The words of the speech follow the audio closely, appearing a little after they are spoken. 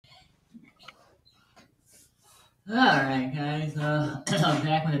Alright guys, I'm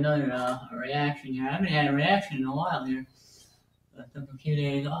back with another reaction here. I haven't had a reaction in a while here. I took a few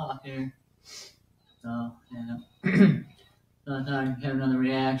days off here. So, yeah. So I thought I'd have another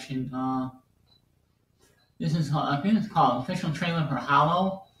reaction. This is called, I think it's called Official Trailer for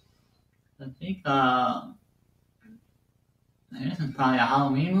Hallow. I think, this is probably a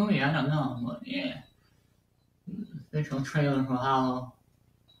Halloween movie, I don't know, but yeah. Official trailer for Hallow.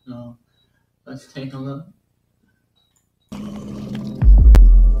 So, let's take a look.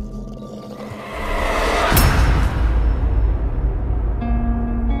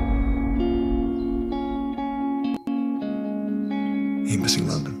 You missing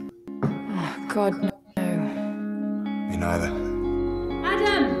London? Oh, God, no. Me neither.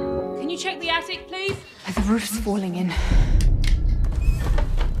 Adam! Can you check the attic, please? The roof's falling in.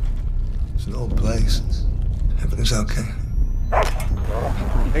 It's an old place. Everything's okay.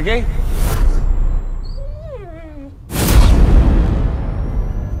 Iggy?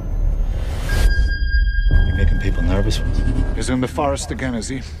 You're making people nervous. He's in the forest again, is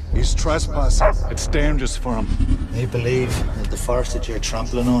he? He's trespassing. It's dangerous for him. They believe that the forest that you're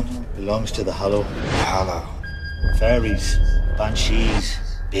trampling on belongs to the hallow. Hallow. Fairies, banshees,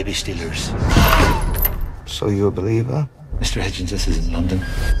 baby stealers. So you a believer? Mr. Hitchens, this is in London.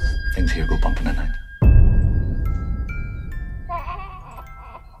 Things here go bumping at night.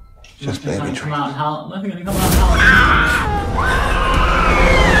 Just baby Come dreams. out Halloween.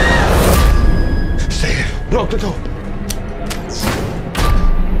 Stay here. Lock the door.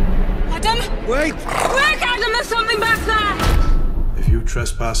 Adam? Wait! Quick, Adam, there's something back there! If you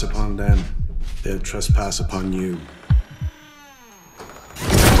trespass upon them, they'll trespass upon you.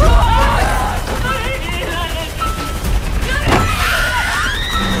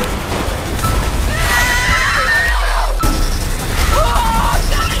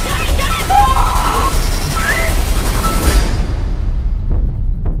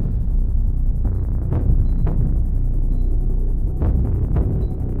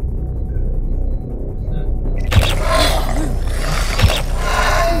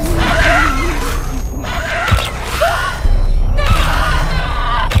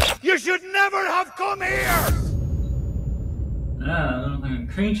 You should never have come here! It looks like a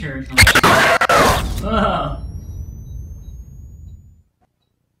creature or something. Oh.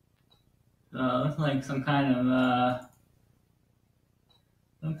 Looks like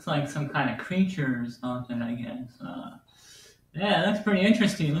some kind of creature or something, I guess. Yeah, that's pretty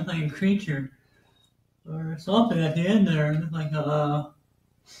interesting. Looks like a creature or something at the end there. Looks like a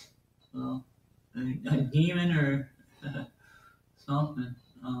demon or something.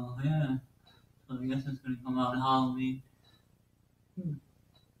 Oh yeah. So I guess it's gonna come out on Halloween.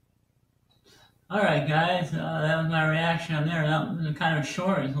 Alright guys, that was my reaction on there. That was kind of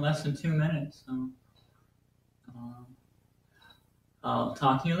short, it's less than 2 minutes. So I'll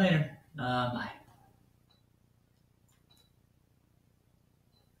talk to you later. Bye.